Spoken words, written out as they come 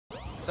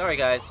Sorry,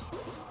 guys.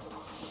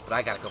 But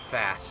I gotta go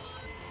fast.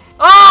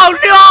 Oh,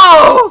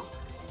 no!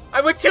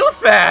 I went too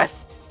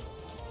fast!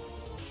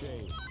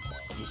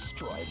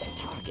 Destroy the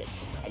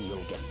targets, and you'll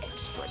get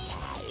extra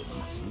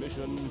time.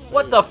 Mission.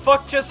 What the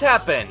fuck just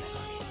happened?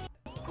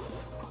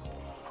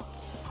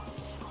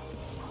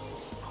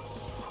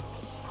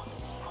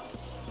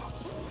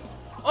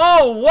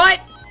 Oh, what?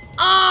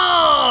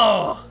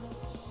 Oh!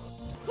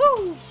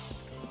 Woo!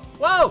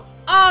 Whoa!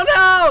 Oh,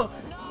 no!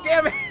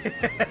 Damn it!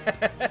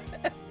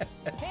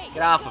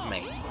 Get off of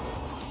me.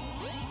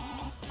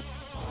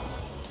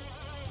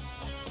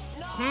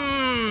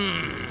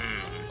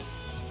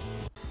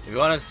 If you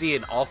want to see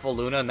an awful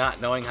Luna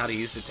not knowing how to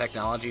use the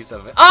technologies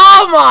of it.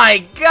 Oh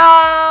my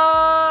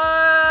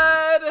god!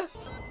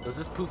 Does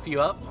this poof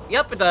you up?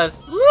 Yep, it does.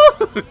 Woo!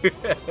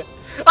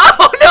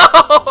 Oh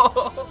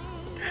no!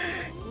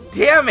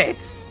 Damn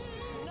it!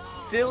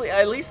 Silly.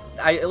 At least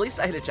I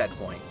hit a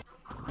checkpoint.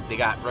 They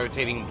got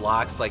rotating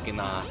blocks like in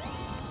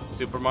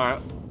Super Mario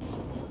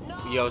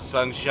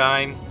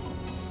Sunshine.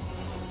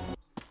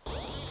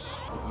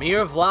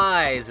 Mirror of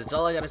Lies. That's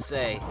all I gotta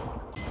say.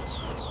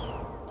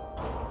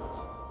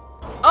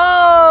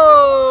 Oh!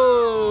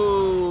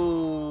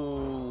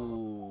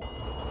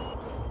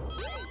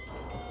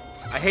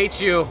 I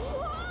hate you.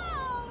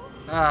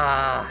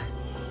 Ah.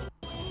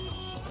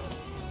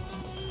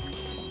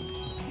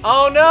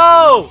 Oh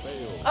no!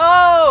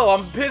 Oh,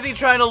 I'm busy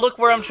trying to look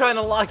where I'm trying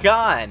to lock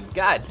on.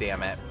 God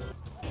damn it.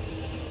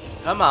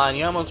 Come on,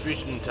 you almost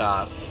reached the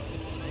top.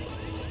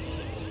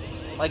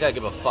 I gotta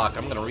give a fuck.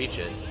 I'm gonna reach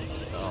it.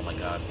 Oh my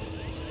god.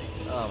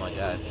 Oh my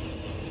god.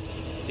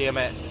 Damn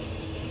it.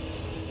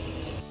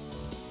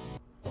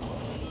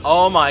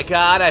 Oh my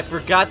god, I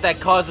forgot that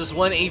causes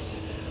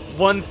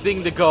one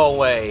thing to go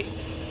away.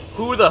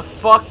 Who the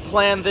fuck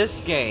planned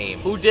this game?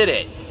 Who did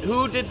it?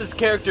 Who did this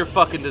character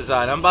fucking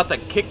design? I'm about to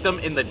kick them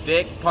in the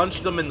dick,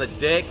 punch them in the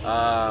dick,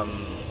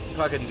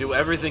 fucking do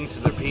everything to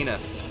their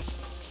penis.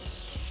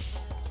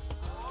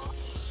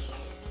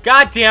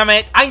 God damn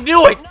it! I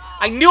knew it!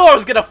 I knew I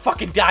was gonna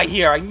fucking die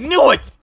here! I knew it!